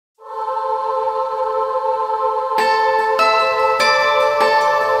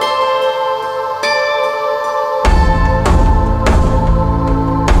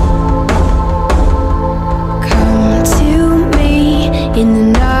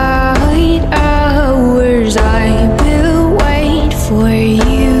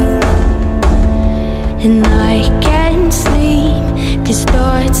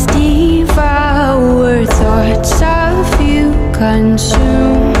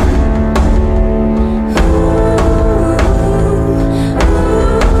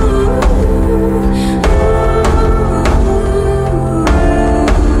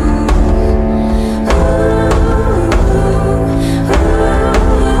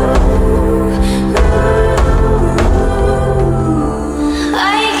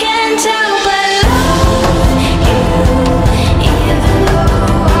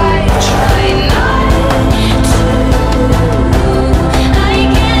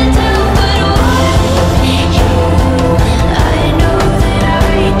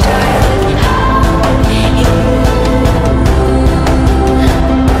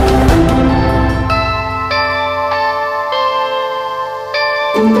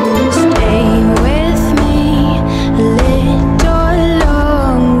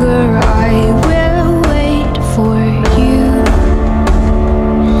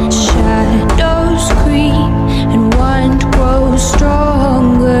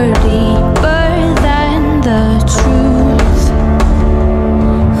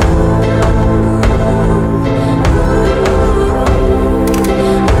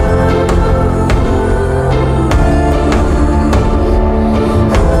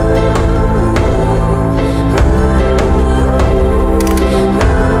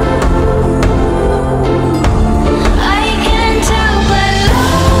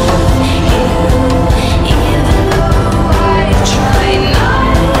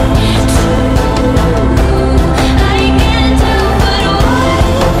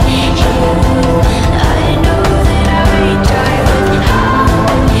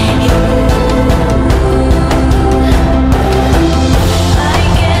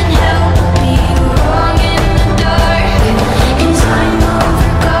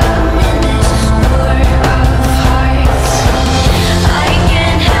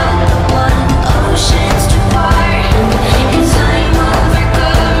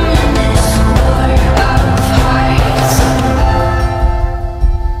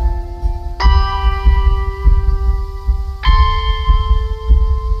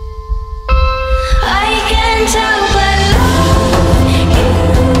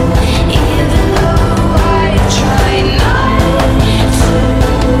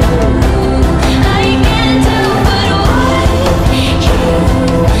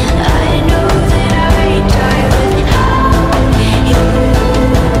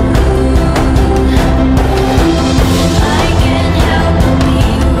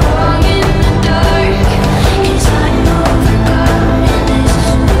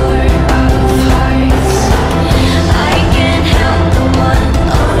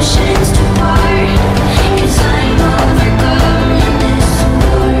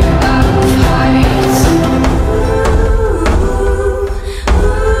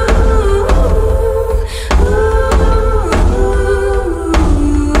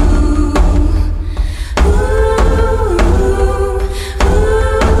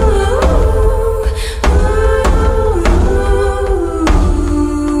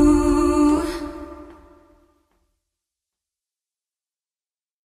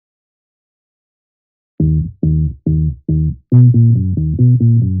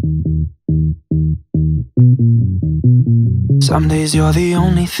Some days you're the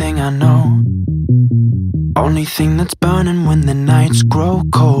only thing I know, only thing that's burning when the nights grow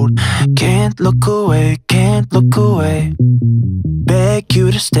cold. Can't look away, can't look away. Beg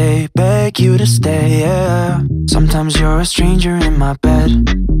you to stay, beg you to stay, yeah. Sometimes you're a stranger in my bed.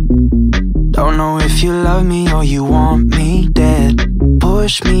 Don't know if you love me or you want me dead.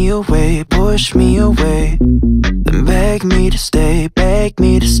 Push me away, then beg me to stay, beg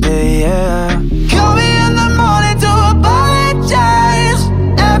me to stay, yeah. Call me in the morning to apologize.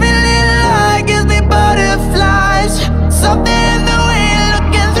 Every little lie gives me butterflies. Something in the way you're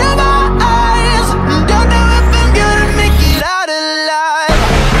looking through my eyes. Don't know if I'm gonna make it out alive.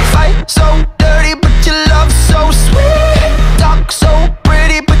 Fight so dirty but your love so sweet. Talk so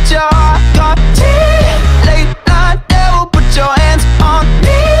pretty but your heart got teeth. Late night devil, put your hands on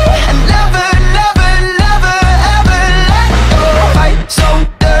me and never, never, never, ever let go. Fight so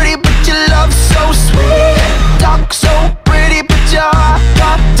dirty but your love so sweet. Talk so pretty but your heart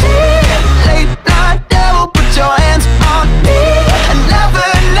got teeth. Late night devil, put your hands on me and never,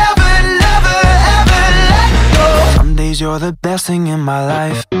 never, never, ever let go. Some days you're the best thing in my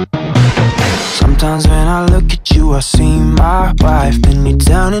life. Sometimes when I look at you, I see my wife. Then you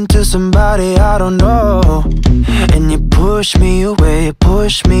turn into somebody I don't know, and you push me away,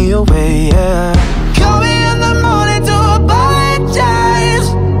 yeah. Call me in the morning to apologize.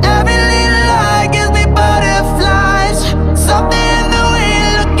 Every little lie gives me butterflies. Something in the way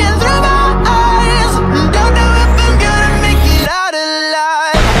you're looking through my eyes. Don't know if I'm gonna make it out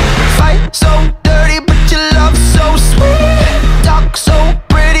alive. Fight so dirty but your love so sweet. Talk so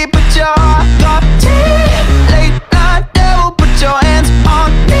pretty but your heart got teeth. Late night devil, put your hands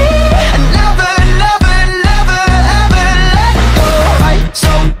on me and never, never, never, ever let go. Fight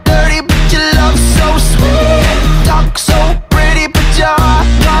so dirty but your love so sweet. Talk so pretty but your heart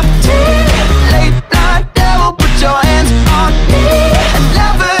got teeth. Late night devil, put your hands on me and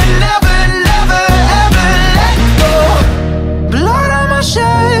never, never, never, ever let go. Blood on my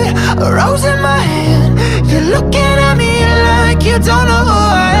shirt, a rose in my hand. You're looking at me like you don't know who I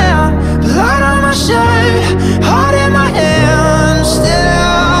am. Blood on my shirt, heart in my hand.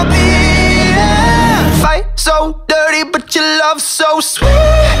 Still beating. Fight so dirty but your love so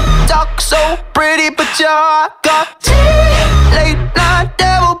sweet. Talk so pretty but your heart got teeth. Late night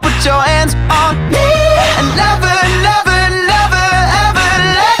devil, put your hands on me and never, never, never, ever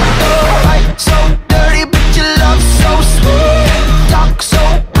let go. Fight so dirty but your love so sweet. Talk so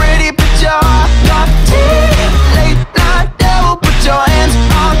pretty but your heart got teeth. Late night devil, put your hands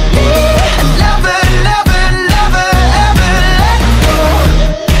on me and never, never, never, ever let go.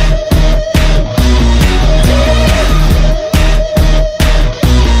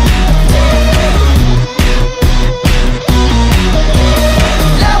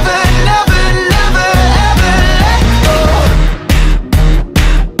 Never, never, never, ever let go.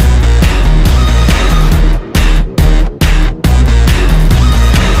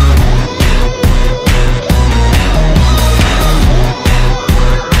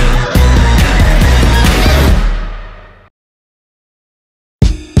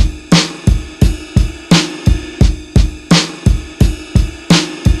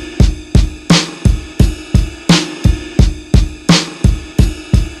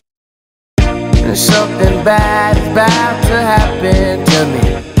 And something bad is about to happen to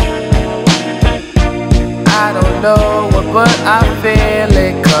me. I don't know what, but I feel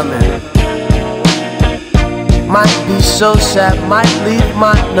it coming. Might be so sad, might leave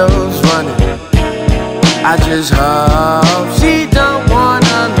my nose running. I just hope she don't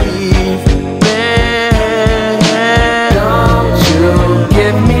wanna leave me. Don't you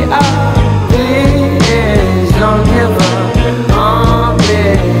give me up, please. Don't give up on me.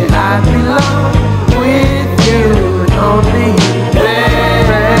 I belong with you, only you,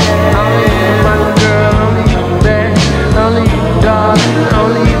 baby. Only you, my girl, only you, baby. Only you, darling,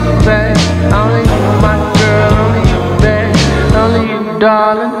 only you, baby. Only you, my girl, only you, baby. Only you,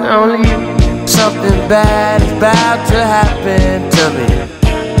 darling, only you. Something bad is about to happen to me.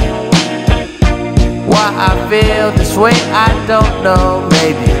 Why I feel this way, I don't know,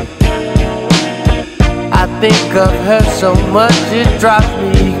 maybe. I think of her so much, it drives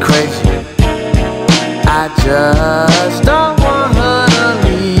me crazy. I just don't want her to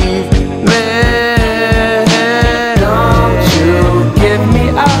leave me. Don't you give me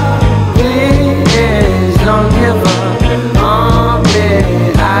up, please. Don't give up on me.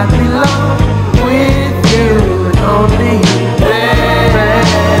 I belong with you, only you, baby.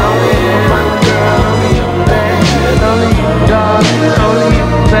 Only you, my girl, only you, baby. Only you, darling, only you,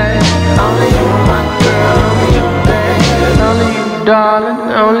 baby. Only you, my girl, only you, baby. Only you, darling,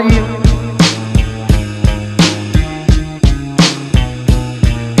 only you.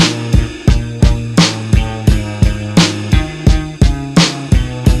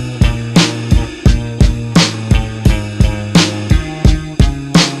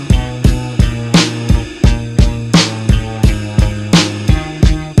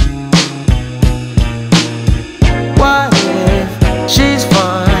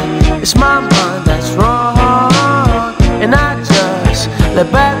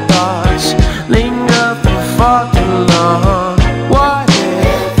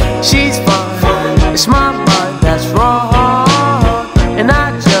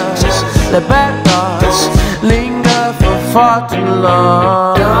 The bad thoughts linger for far too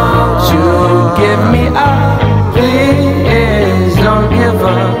long. Don't you give me up, please don't give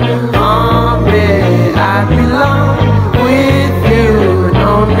up on me. I belong with you and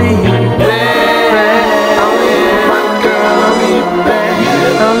only you, babe. Only you, my girl, only you,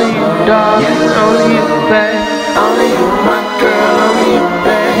 babe. Only you, darling, only you, babe. Only you, my girl, only you,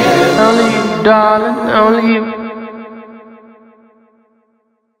 babe. Only you, darling, only you.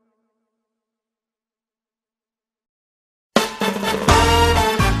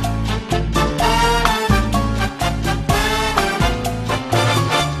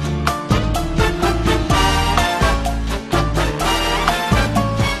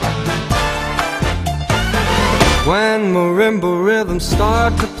 When marimba rhythms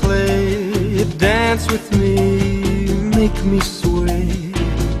start to play, dance with me, make me sway.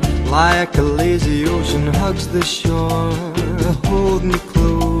 Like a lazy ocean hugs the shore, hold me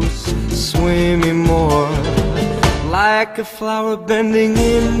close, sway me more. Like a flower bending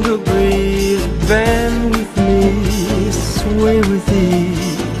in the breeze, bend with me, sway with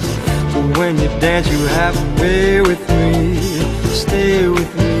ease. When you dance you have a way with me, stay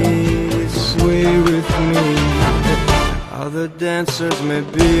with me, sway with me. Other dancers may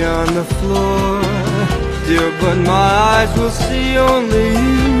be on the floor, dear, but my eyes will see only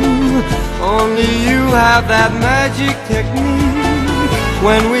you. Only you have that magic technique.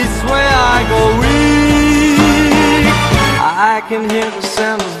 When we sway I go weak. I can hear the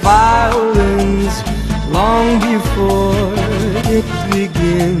sound of violins long before it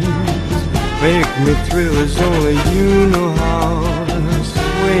begins. Make me thrill as only you know how.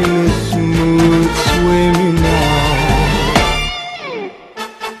 Sway me smooth, sway me now.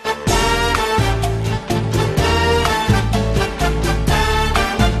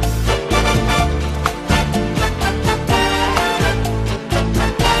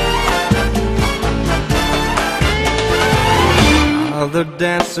 Other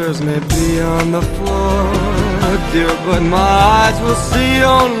dancers may be on the floor, dear, but my eyes will see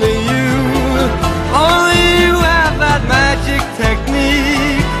only you. Only you have that magic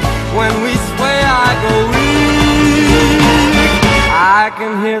technique. When we sway I go weak. I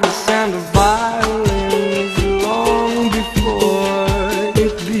can hear the sound of violins long before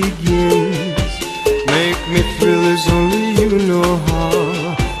it begins. Make me thrill as only you know how.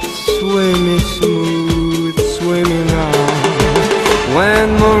 Sway me smooth, sway me now.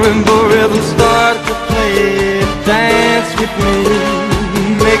 When marimba rhythms start to play, dance with me,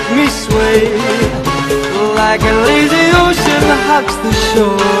 make me sway. Like a lazy ocean hugs the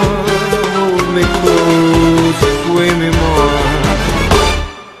shore, hold me close, sway me more.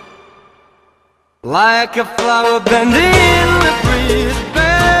 Like a flower bending in the breeze,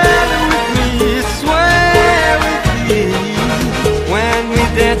 bend with me, sway with me. When we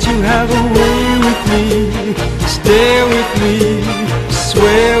dance you have a way with me, stay with me,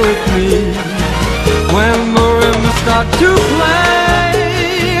 sway with me. When marimbas start to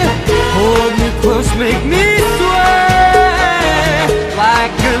play, hold me close, make me sway.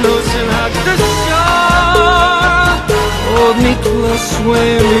 Like an ocean hugs the shore, hold me close,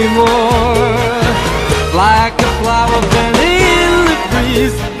 sway me more. Like a flower bending in the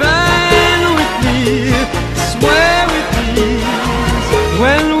breeze, bend with me, sway with me.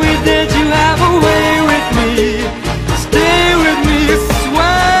 When we dance you have a way with me, stay with me,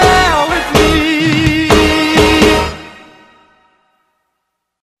 sway with me.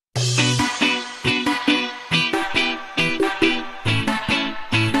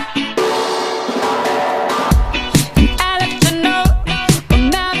 I left a note on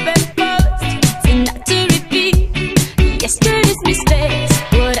my bedpost.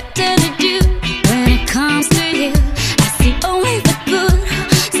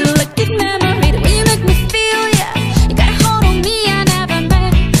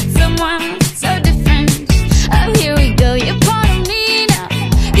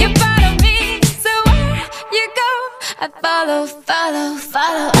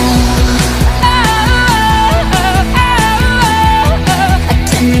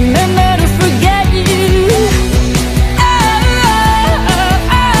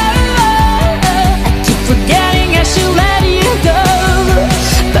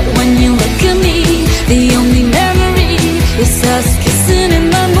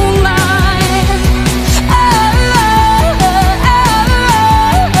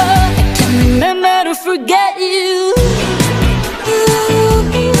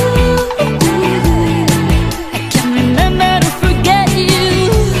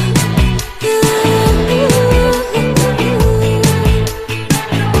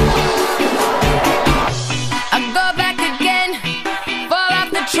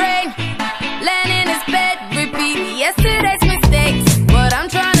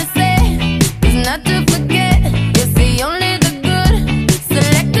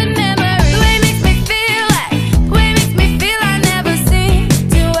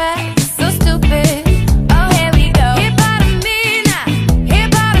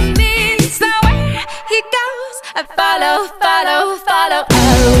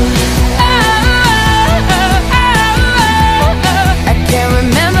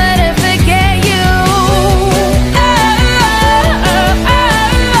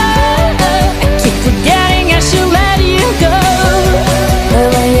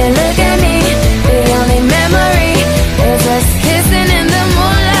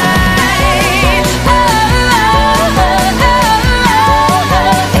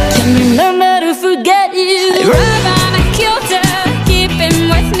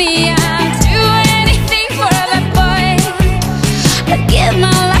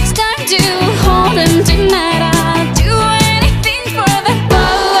 to hold him tonight. I'll do anything for that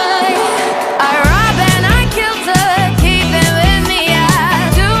boy. I rob and I kill to keep him with me.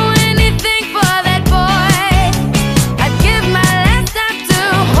 I'll do anything for that boy. I'd give my last time to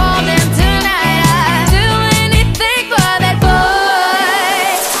hold him tonight. I'll do anything for that boy.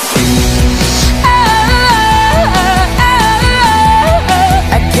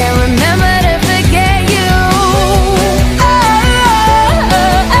 I can't remember to forget you.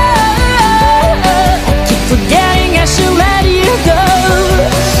 I keep forgetting I should let you go.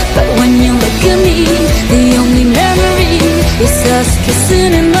 But when you look at me, the only memory is us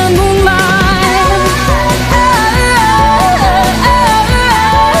kissing in the moonlight.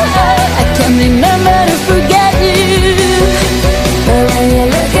 I can't remember to forget you. But when you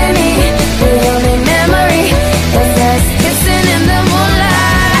look at me, the only memory is us kissing in the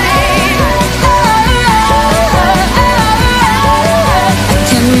moonlight. I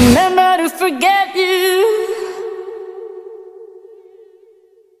can't remember to forget you.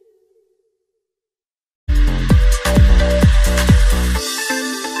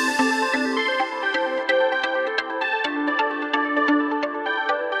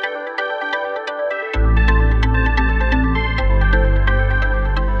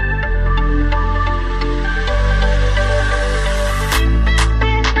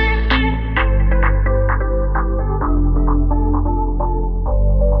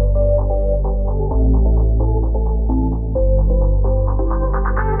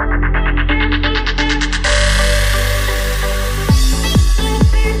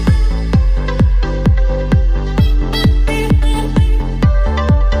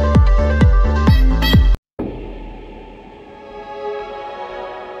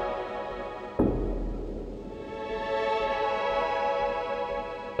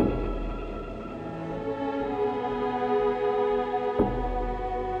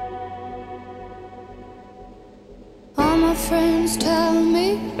 All my friends tell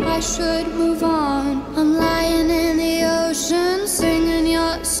me I should move on. I'm lying in the ocean singing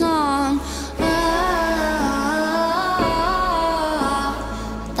your song. Ah,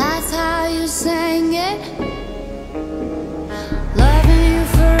 that's how you sang it. Loving you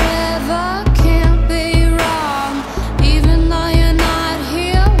forever can't be wrong. Even though you're not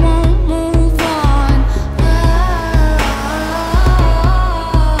here, won't move on. Ah,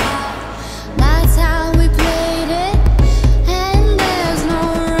 that's how we played it. And there's no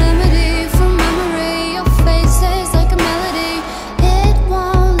remedy for memory.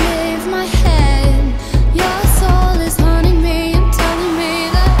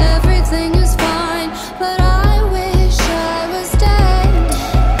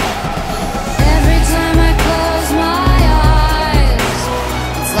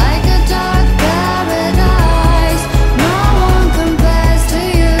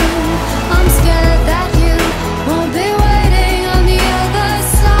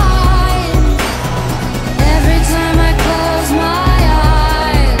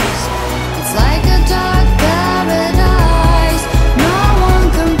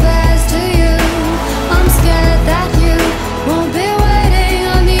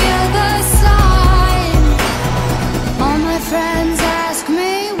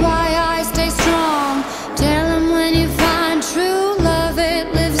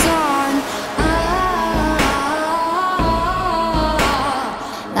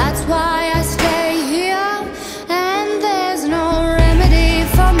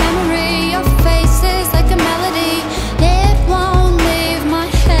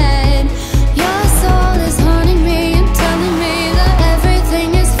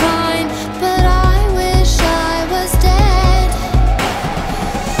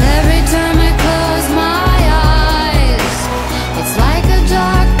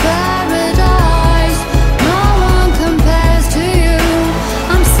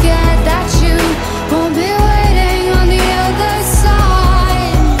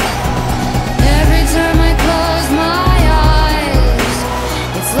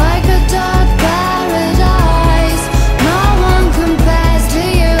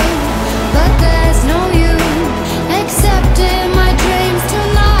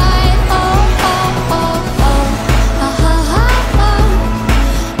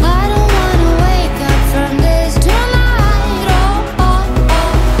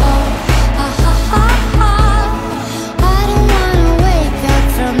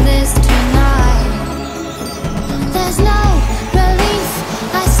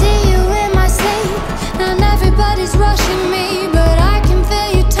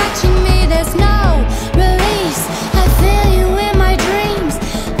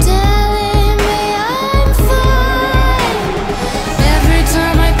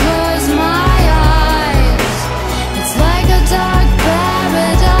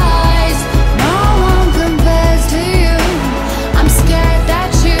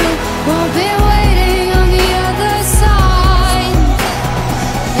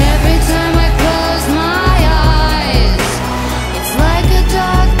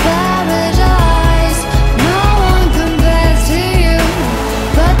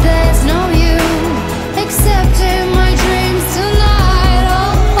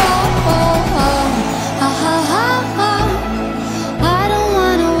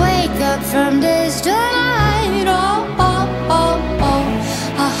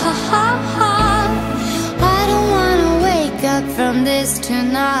 this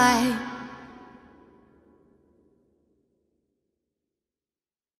tonight.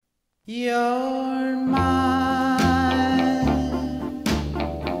 You're mine,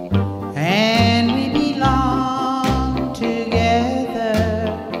 and we belong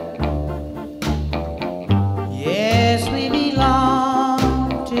together. Yes, we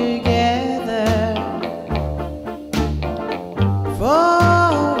belong together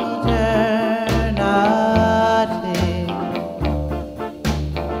for eternity.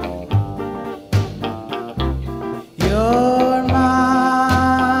 You're mine,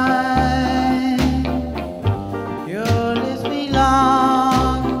 your lips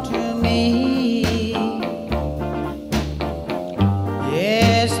belong to me.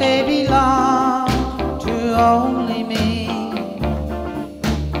 Yes, they belong to only me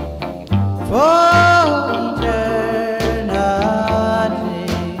for eternity.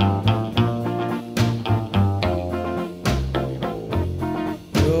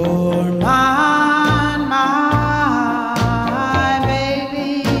 You're mine, my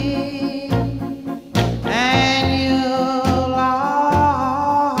baby, and you'll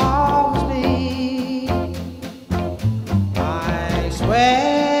always be. I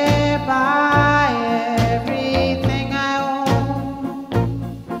swear by everything I own,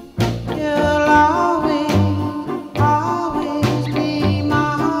 you'll always be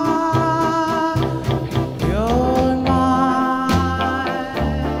mine. You're mine,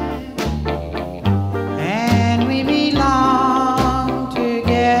 and we belong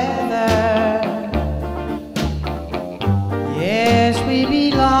together. Yes, we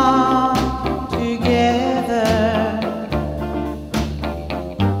belong together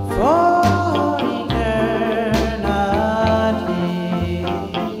for eternity.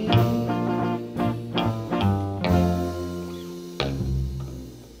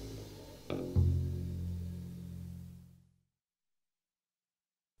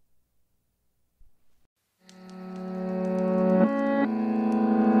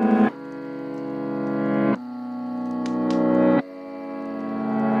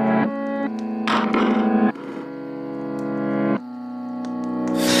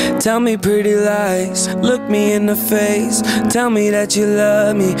 Tell me pretty lies, look me in the face. Tell me that you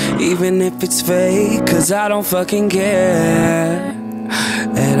love me, even if it's fake. Cause I don't fucking care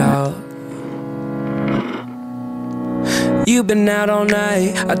at all. You've been out all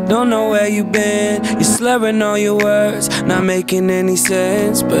night, I don't know where you've been. You're slurring all your words, not making any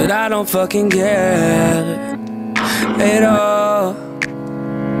sense. But I don't fucking care at all.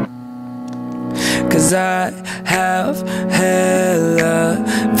 Cause I have hella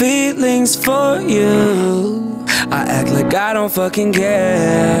feelings for you. I act like I don't fucking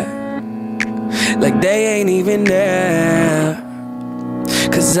care, like they ain't even there.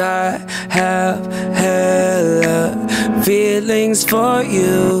 Cause I have hella feelings for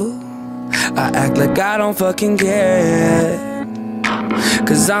you. I act like I don't fucking care,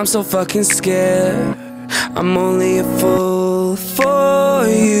 cause I'm so fucking scared. I'm only a fool for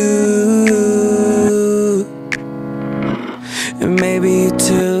you, and maybe you're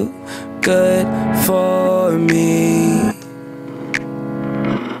too good for me.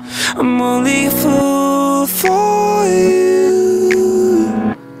 I'm only a fool for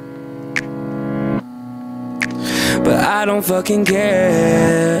you, but I don't fucking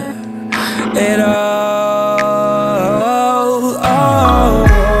care at all.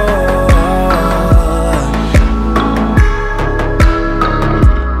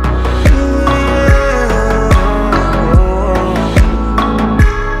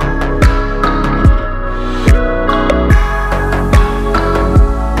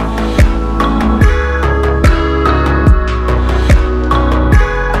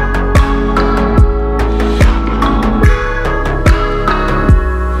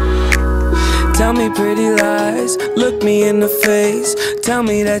 Tell me pretty lies, look me in the face. Tell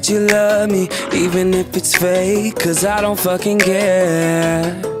me that you love me, even if it's fake. Cause I don't fucking care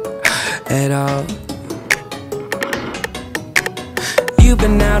at all. You've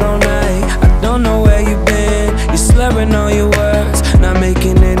been out all night, I don't know where you've been. You're slurring all your words, not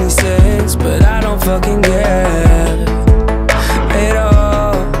making any sense. But I don't fucking care at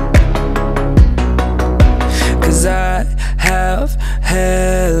all. Cause I have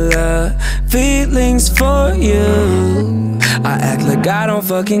hella feelings for you. I act like I don't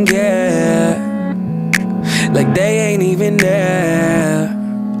fucking care, like they ain't even there.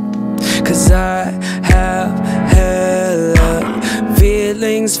 Cause I have hella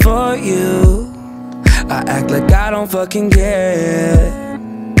feelings for you. I act like I don't fucking care,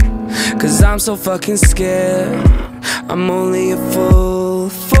 cause I'm so fucking scared. I'm only a fool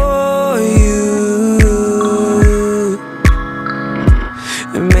for you,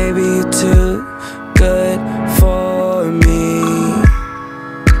 and maybe you're too good for me.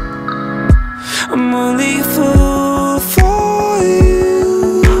 I'm only a fool for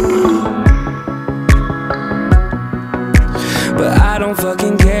you, but I don't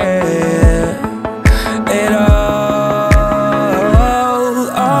fucking care at all.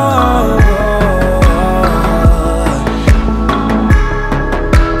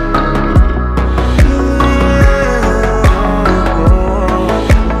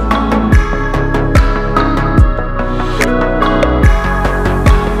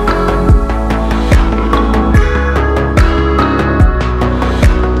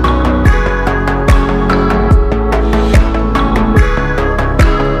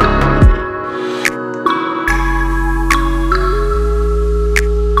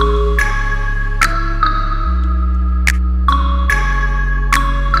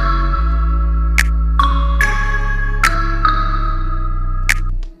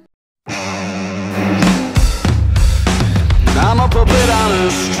 I'm a puppet on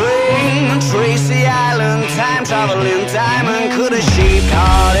a string, Tracy Island, time traveling diamond, could have shaped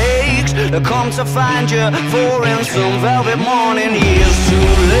heartaches to come to find you for in some velvet morning. Years too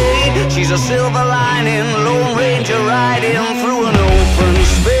late, she's a silver lining, Lone Ranger riding through an open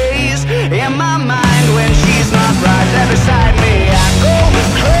space. In my mind when she's not right there beside me, I go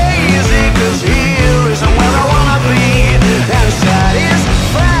crazy, cause here isn't where I wanna be, and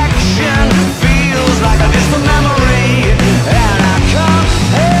satisfaction feels like a distant memory, and I can't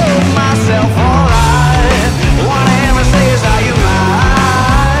help myself. Alright, one of him says, are you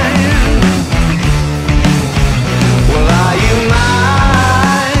mine? Well, are you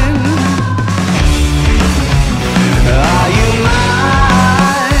mine? Are you mine?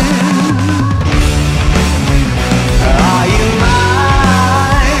 Are you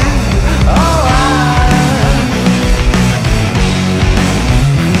mine? Alright.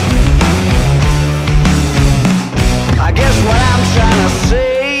 I guess what I'm trying to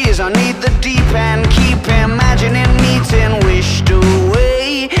say is I need the deep end, keep imagining meeting wished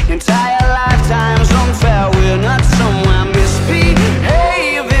away. Entire lifetimes unfair, we're not somewhere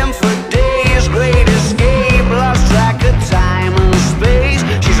misbehaving for days. Great escape, lost track of time and space.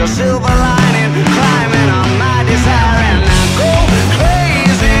 She's a silver lining, climbing on my desire, and I go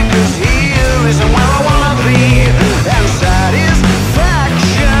crazy, cause here isn't where I wanna be, and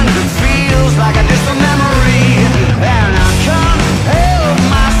satisfaction feels like a distant memory, and I can't help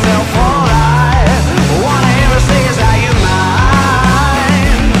myself. Alright, one of him says, are you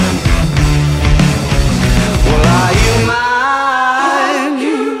mine? Well, are you mine?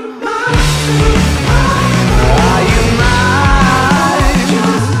 Are you mine?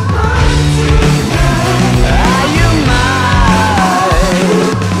 Are you mine?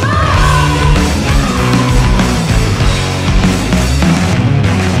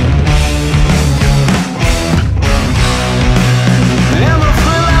 And the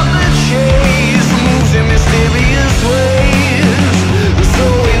thrill of the chase moves in mysterious ways. So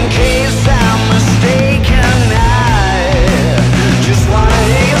in case I'm mistaken, I just wanna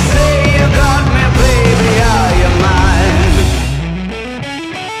hear you say you got me, baby, are you mine?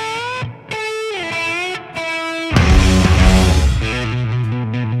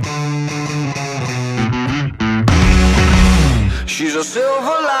 She's a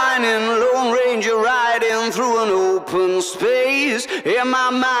silver lining, Lone Ranger riding through an open space. In my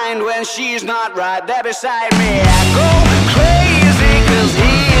mind when she's not right there beside me, I go crazy, cause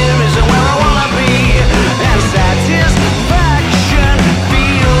he